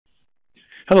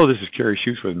Hello, this is Kerry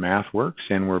with MathWorks,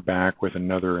 and we're back with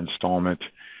another installment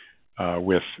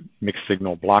with mixed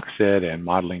signal Blockset and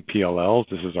modeling PLLs.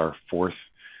 This is our fourth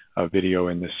video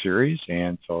in this series,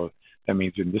 and so that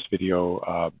means in this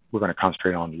video we're going to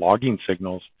concentrate on logging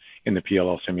signals in the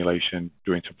PLL simulation,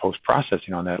 doing some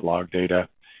post-processing on that log data,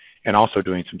 and also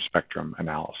doing some spectrum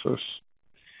analysis.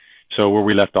 So where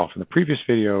we left off in the previous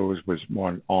video was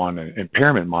more on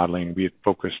impairment modeling. We had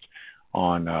focused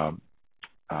on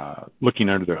looking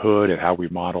under the hood at how we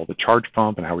model the charge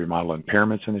pump and how we model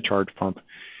impairments in the charge pump.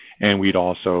 And we'd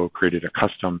also created a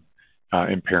custom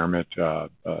impairment,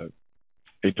 a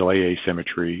delay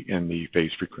asymmetry in the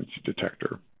phase frequency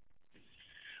detector.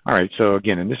 All right, so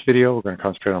again, in this video, we're going to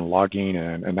concentrate on logging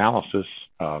and analysis.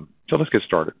 So let's get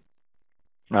started.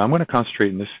 I'm going to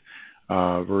concentrate in this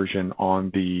version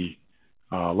on the,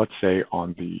 let's say,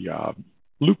 on the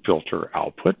loop filter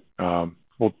output.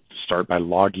 We'll start by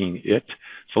logging it.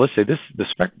 So let's say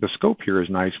the scope here is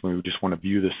nice when we just want to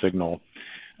view the signal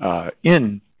live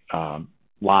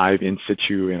in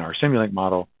situ in our Simulink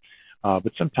model,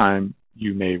 but sometime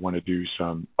you may want to do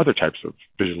some other types of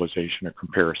visualization or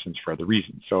comparisons for other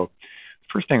reasons. So the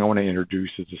first thing I want to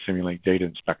introduce is the Simulink Data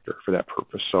Inspector for that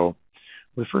purpose. So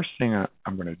the first thing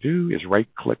I'm going to do is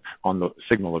right-click on the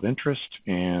signal of interest,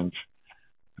 and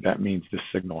that means this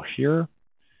signal here,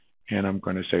 and I'm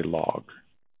going to say log.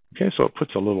 Okay, so it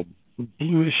puts a little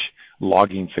bluish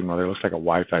logging signal there. It looks like a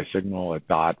Wi-Fi signal, a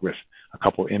dot with a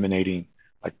couple emanating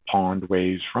like pond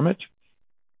waves from it.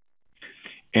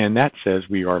 And that says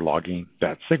we are logging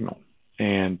that signal.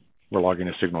 And we're logging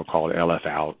a signal called LF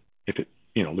out, if it,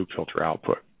 loop filter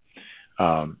output.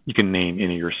 You can name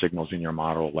any of your signals in your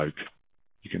model, like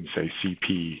you can say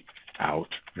CP out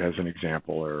as an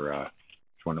example, or if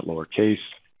you want it lowercase,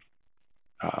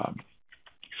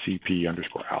 CP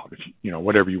underscore out, if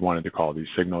whatever you wanted to call these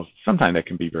signals. Sometimes that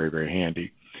can be very, very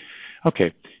handy.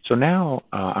 Okay, so now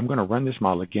I'm going to run this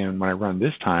model again. When I run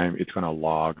this time, it's going to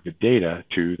log the data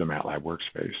to the MATLAB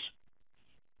workspace.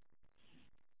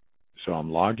 So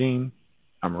I'm logging,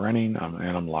 I'm running,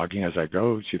 and I'm logging as I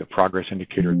go. See the progress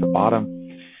indicator at the bottom,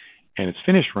 and it's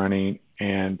finished running.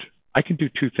 And I can do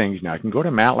two things now. I can go to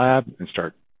MATLAB and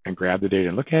start and grab the data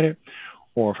and look at it,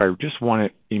 or if I just want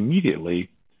it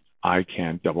immediately, I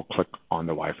can double-click on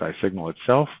the Wi-Fi signal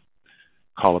itself,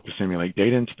 call up the Simulink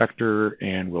Data Inspector,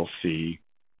 and we'll see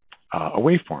a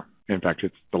waveform. In fact,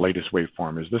 it's the latest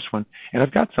waveform is this one. And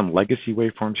I've got some legacy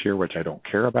waveforms here, which I don't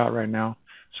care about right now,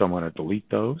 so I'm going to delete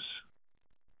those.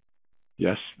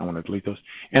 Yes, I want to delete those.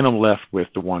 And I'm left with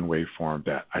the one waveform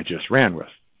that I just ran with,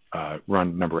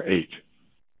 run number 8,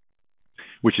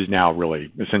 which is now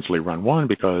really essentially run 1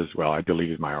 because, well, I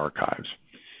deleted my archives.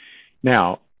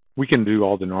 Now, we can do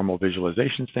all the normal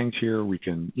visualization things here. We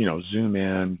can, zoom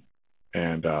in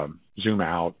and zoom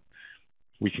out.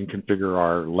 We can configure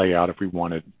our layout if we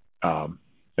wanted a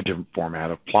different format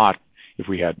of plot. If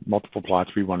we had multiple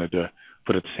plots we wanted to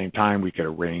put at the same time, we could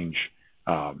arrange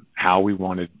how we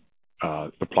wanted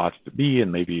the plots to be, and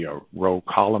maybe a row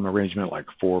column arrangement like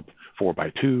 4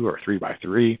 by 2 or 3 by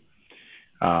 3.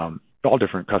 All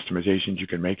different customizations you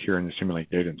can make here in the Simulink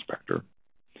Data Inspector.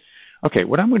 Okay,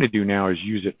 what I'm going to do now is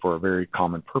use it for a very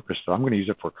common purpose. So I'm going to use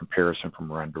it for comparison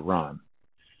from run to run.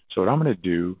 So what I'm going to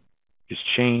do is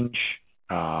change,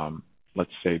 let's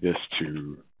say this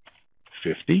to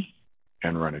 50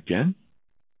 and run again.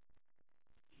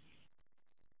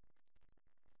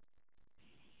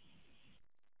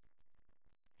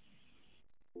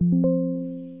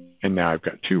 And now I've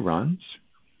got 2 runs.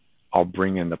 I'll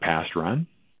bring in the past run,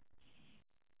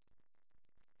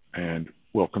 and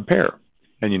we'll compare.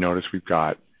 And you notice we've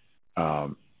got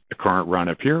the current run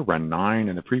up here, run 9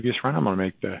 in the previous run. I'm going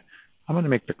to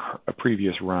make the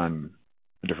previous run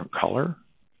a different color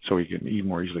so we can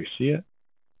more easily see it.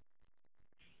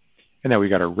 And now we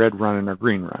got a red run and a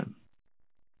green run.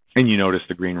 And you notice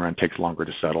the green run takes longer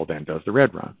to settle than does the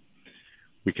red run.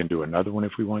 We can do another one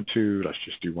if we want to. Let's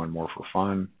just do one more for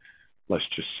fun. Let's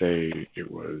just say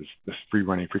the free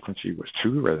running frequency was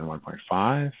 2 rather than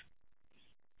 1.5.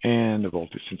 And the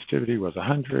voltage sensitivity was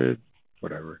 100,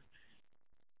 whatever.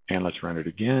 And let's run it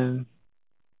again.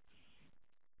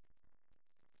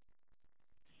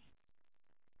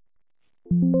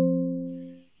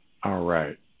 All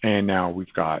right, and now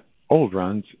we've got old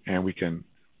runs, and we can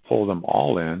pull them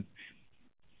all in.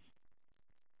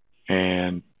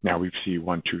 And now we see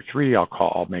 1, 2, 3.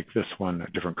 I'll make this one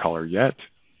a different color yet.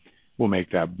 We'll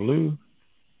make that blue.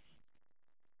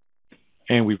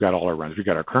 And we've got all our runs. We've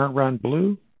got our current run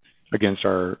blue against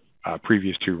our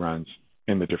previous 2 runs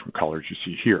in the different colors you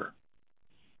see here.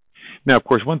 Now, of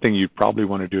course, one thing you probably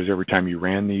want to do is every time you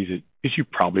ran these, is you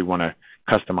probably want to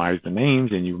customize the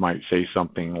names, and you might say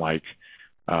something like,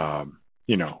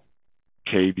 you know,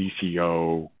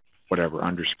 KBCO, whatever,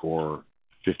 underscore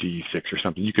 56 or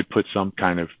something. You could put some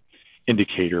kind of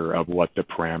indicator of what the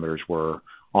parameters were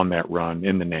on that run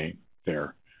in the name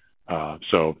there.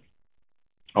 So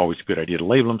always a good idea to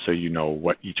label them so you know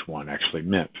what each one actually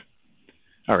meant.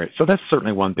 All right, so that's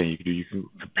certainly one thing you can do. You can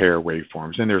compare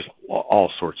waveforms, and there's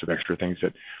all sorts of extra things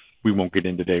that we won't get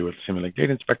in today with Simulink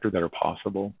Data Inspector that are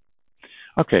possible.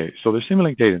 Okay, so there's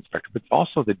Simulink Data Inspector, but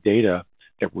also the data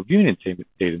that we're viewing in Simulink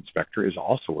Data Inspector is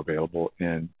also available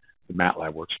in the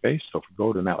MATLAB workspace. So if we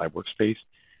go to the MATLAB workspace,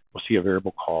 we'll see a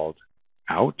variable called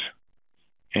out,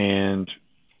 and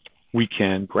we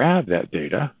can grab that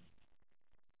data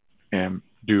and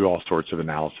do all sorts of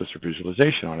analysis or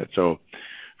visualization on it. So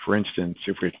for instance,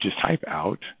 if we just type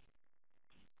out,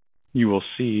 you will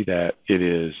see that it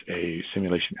is a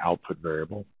simulation output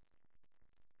variable.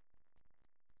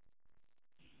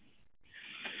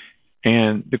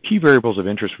 And the key variables of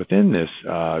interest within this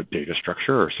data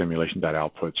structure or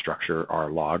simulation.output structure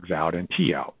are logs out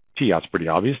andtout. Tout's pretty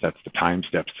obvious. That's the time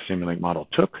steps the Simulink model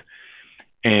took.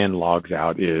 And logs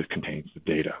out contains the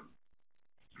data.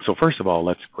 So first of all,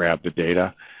 let's grab the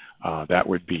data. That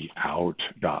would be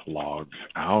out.logs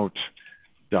out.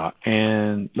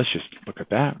 And let's just look at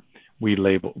that. We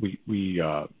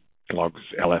logs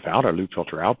LF out, our loop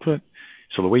filter output.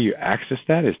 So the way you access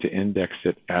that is to index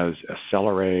it as a cell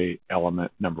array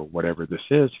element number, whatever this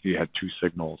is. If you had two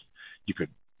signals, you could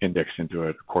index into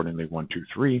it accordingly, 1, 2,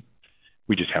 3.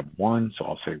 We just have one, so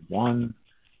I'll say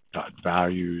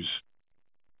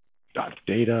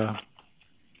one.values.data,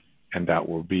 and that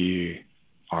will be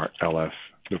our LF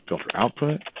loop filter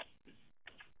output.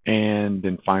 And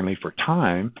then finally for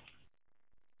time,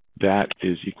 that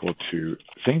is equal to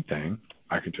same thing.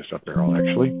 I can just up arrow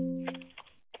actually.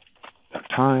 That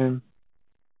time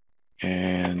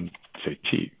and say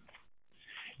T.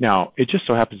 Now, it just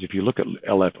so happens if you look at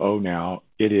LFO now,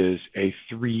 it is a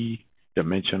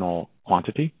 3-dimensional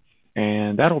quantity,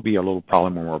 and that'll be a little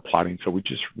problem when we're plotting. So we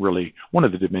just really, one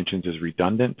of the dimensions is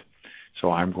redundant. So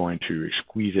I'm going to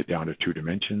squeeze it down to 2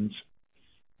 dimensions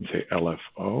and say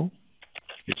LFO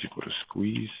is equal to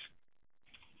squeeze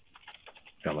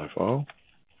LFO.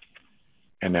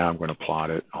 And now I'm going to plot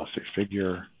it. I'll say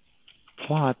figure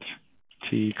plot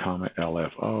T comma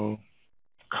LFO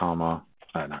comma,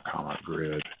 not comma,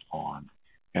 grid on.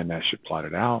 And that should plot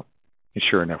it out. And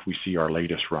sure enough, we see our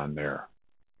latest run there.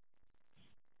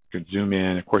 We can zoom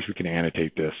in. Of course, we can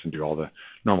annotate this and do all the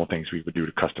normal things we would do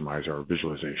to customize our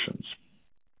visualizations.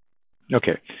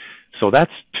 Okay, so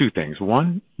that's 2 things.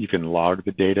 One, you can log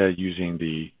the data using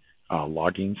the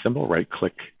logging symbol,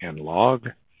 right-click and log.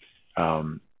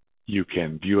 You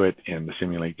can view it in the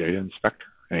Simulink Data Inspector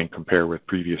and compare with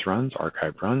previous runs,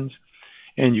 archived runs.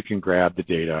 And you can grab the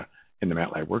data in the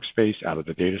MATLAB workspace out of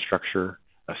the data structure,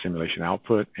 a simulation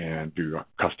output, and do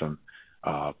custom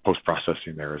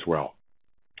post-processing there as well.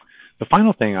 The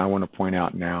final thing I want to point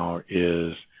out now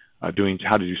is how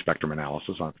to do spectrum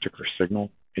analysis on a particular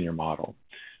signal in your model.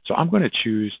 So I'm going to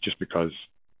choose, just because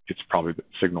it's probably the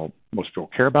signal most people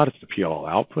care about, it's the PLL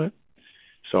output.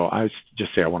 So I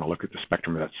just say I want to look at the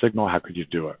spectrum of that signal. How could you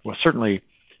do it? Well, certainly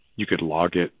you could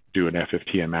log it, do an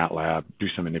FFT in MATLAB, do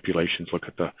some manipulations, look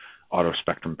at the auto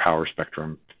spectrum, power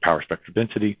spectrum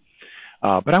density.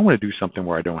 But I want to do something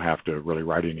where I don't have to really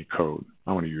write any code.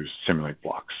 I want to use Simulink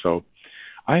blocks. So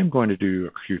I am going to do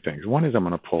a few things. One is I'm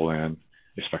going to pull in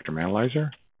a spectrum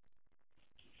analyzer.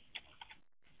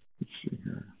 Let's see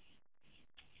here.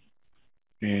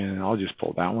 And I'll just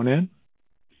pull that one in.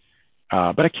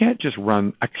 But I can't just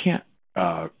run,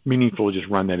 meaningfully just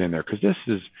run that in there, because this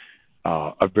is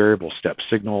a variable step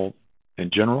signal in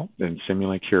general. In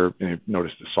Simulink here, and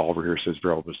notice the solver here says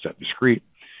variable step discrete.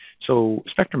 So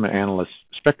spectrum analysis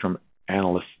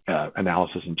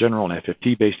in general and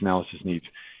FFT-based analysis needs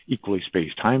equally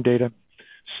spaced time data.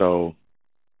 So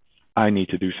I need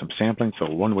to do some sampling. So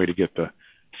one way to get the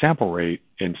sample rate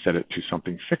and set it to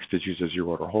something fixed is use a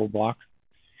zero-order hold block.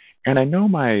 And I know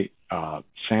my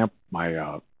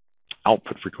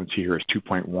output frequency here is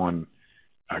 2.1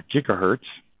 gigahertz.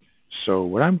 So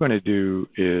what I'm going to do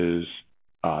is,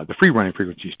 the free running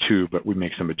frequency is 2, but we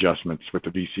make some adjustments with the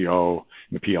VCO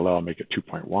and the PLL, make it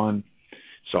 2.1.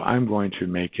 So I'm going to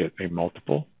make it a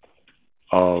multiple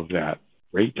of that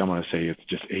rate. I'm going to say it's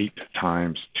just 8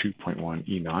 times 2.1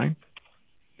 E9.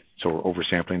 So we're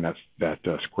oversampling that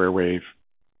square wave.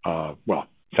 Well,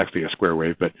 it's actually a square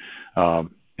wave, but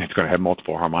it's going to have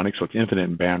multiple harmonics, so it's infinite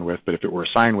in bandwidth. But if it were a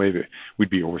sine wave, we'd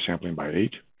be oversampling by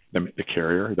 8, the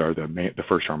carrier, the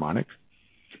first harmonic.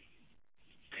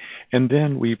 And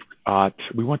then we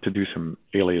want to do some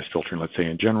alias filtering. Let's say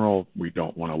in general, we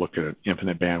don't want to look at an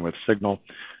infinite bandwidth signal.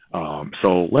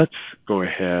 So let's go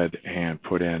ahead and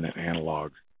put in an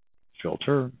analog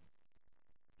filter.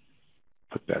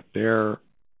 Put that there.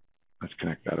 Let's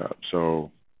connect that up.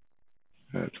 So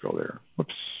let's go there.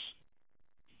 Whoops.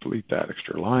 Delete that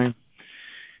extra line.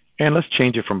 And let's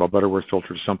change it from a Butterworth filter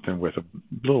to something with a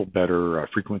little better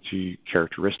frequency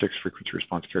characteristics, frequency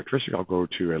response characteristic. I'll go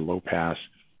to a low pass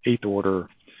 8th order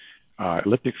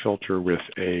elliptic filter with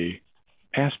a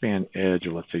passband edge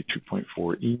of, let's say,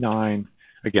 2.4 E9.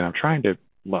 Again, I'm trying to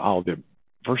allow the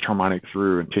first harmonic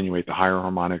through, attenuate the higher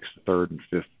harmonics, the third and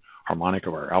fifth harmonic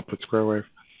of our output square wave.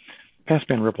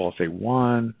 Passband ripple, I'll say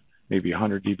 1, maybe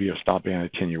 100 dB of stop band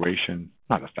attenuation,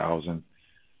 not 1,000.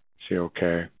 Say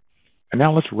OK. And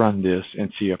now let's run this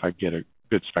and see if I get a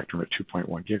good spectrum at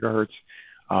 2.1 gigahertz.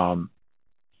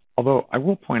 Although I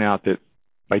will point out that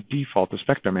by default, the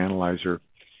spectrum analyzer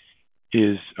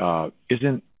is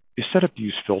set up to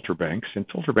use filter banks, and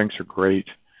filter banks are great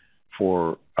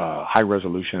for high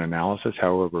resolution analysis.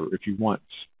 However, if you want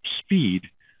speed,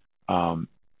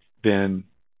 then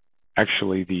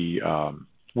actually the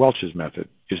Welch's method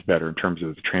is better in terms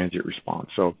of the transient response.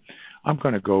 So I'm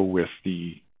going to go with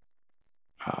the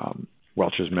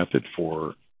Welch's method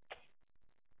for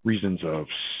reasons of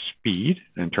speed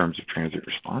in terms of transient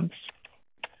response.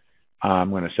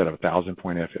 I'm going to set up 1,000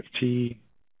 point FFT.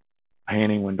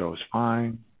 Panning window is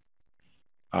fine.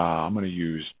 I'm going to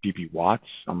use dB watts.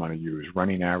 I'm going to use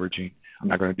running averaging. I'm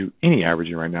not going to do any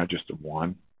averaging right now, just the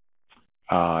one.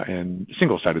 And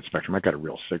single-sided spectrum, I've got a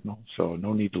real signal, so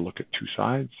no need to look at two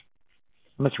sides.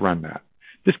 Let's run that.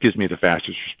 This gives me the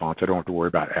fastest response. I don't have to worry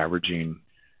about averaging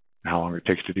how long it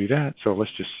takes to do that. So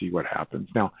let's just see what happens.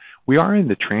 Now, we are in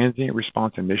the transient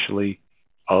response initially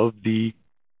of the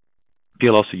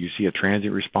PLL, so you see a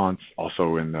transient response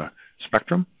also in the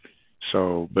spectrum.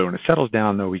 So, but when it settles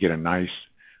down, though, we get a nice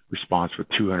response with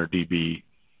 200 dB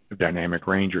of dynamic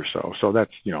range or so. So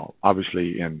that's,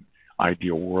 obviously in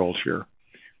ideal world here.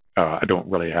 I don't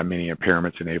really have many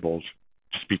impairments enabled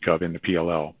to speak of in the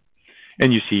PLL.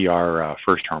 And you see our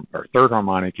third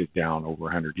harmonic is down over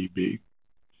 100 dB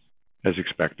as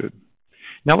expected.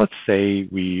 Now let's say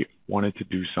we wanted to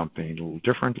do something a little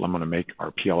different. I'm going to make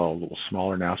our PLL a little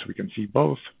smaller now so we can see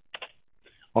both.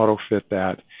 Auto fit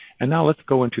that. And now let's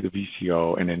go into the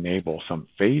VCO and enable some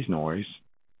phase noise.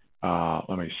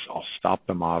 I'll stop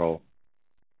the model,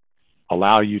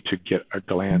 allow you to get a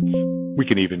glance. We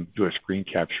can even do a screen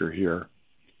capture here.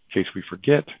 In case we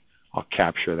forget, I'll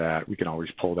capture that. We can always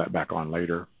pull that back on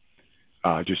later.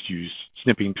 Just use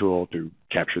snipping tool to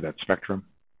capture that spectrum.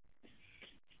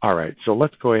 All right, so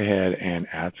let's go ahead and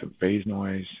add some phase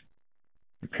noise.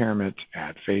 Impairment,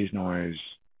 add phase noise.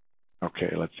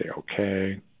 Okay, let's say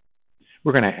okay.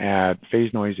 We're going to add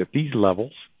phase noise at these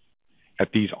levels,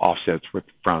 at these offsets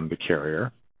from the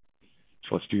carrier.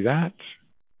 So let's do that.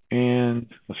 And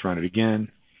let's run it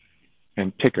again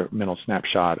and take a mental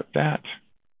snapshot of that.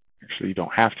 Actually, you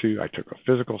don't have to. I took a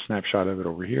physical snapshot of it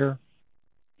over here.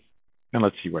 And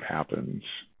let's see what happens.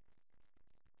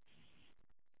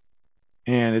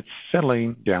 And it's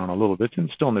settling down a little bit and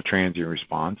still in the transient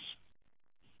response.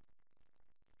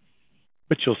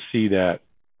 But you'll see that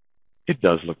it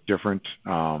does look different.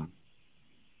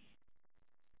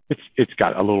 It's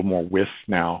got a little more width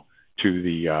now to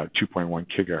the 2.1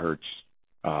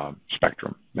 gigahertz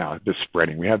spectrum. Now, this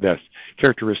spreading, we have this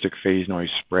characteristic phase noise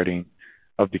spreading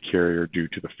of the carrier due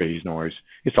to the phase noise.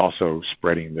 It's also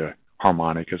spreading the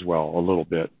harmonic as well a little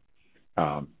bit.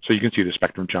 So you can see the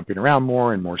spectrum jumping around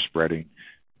more and more spreading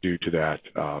due to that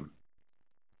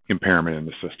impairment in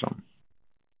the system.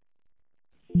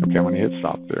 Okay, I'm going to hit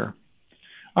stop there.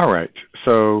 All right,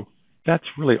 so that's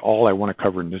really all I want to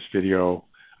cover in this video.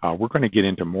 We're going to get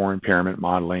into more impairment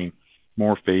modeling,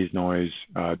 more phase noise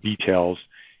details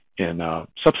in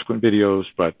subsequent videos,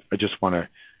 but I just want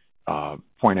to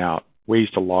point out ways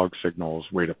to log signals,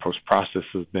 way to post-process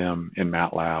them in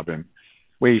MATLAB, and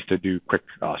ways to do quick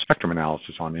spectrum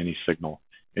analysis on any signal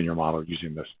in your model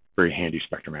using this very handy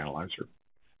spectrum analyzer.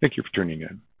 Thank you for tuning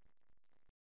in.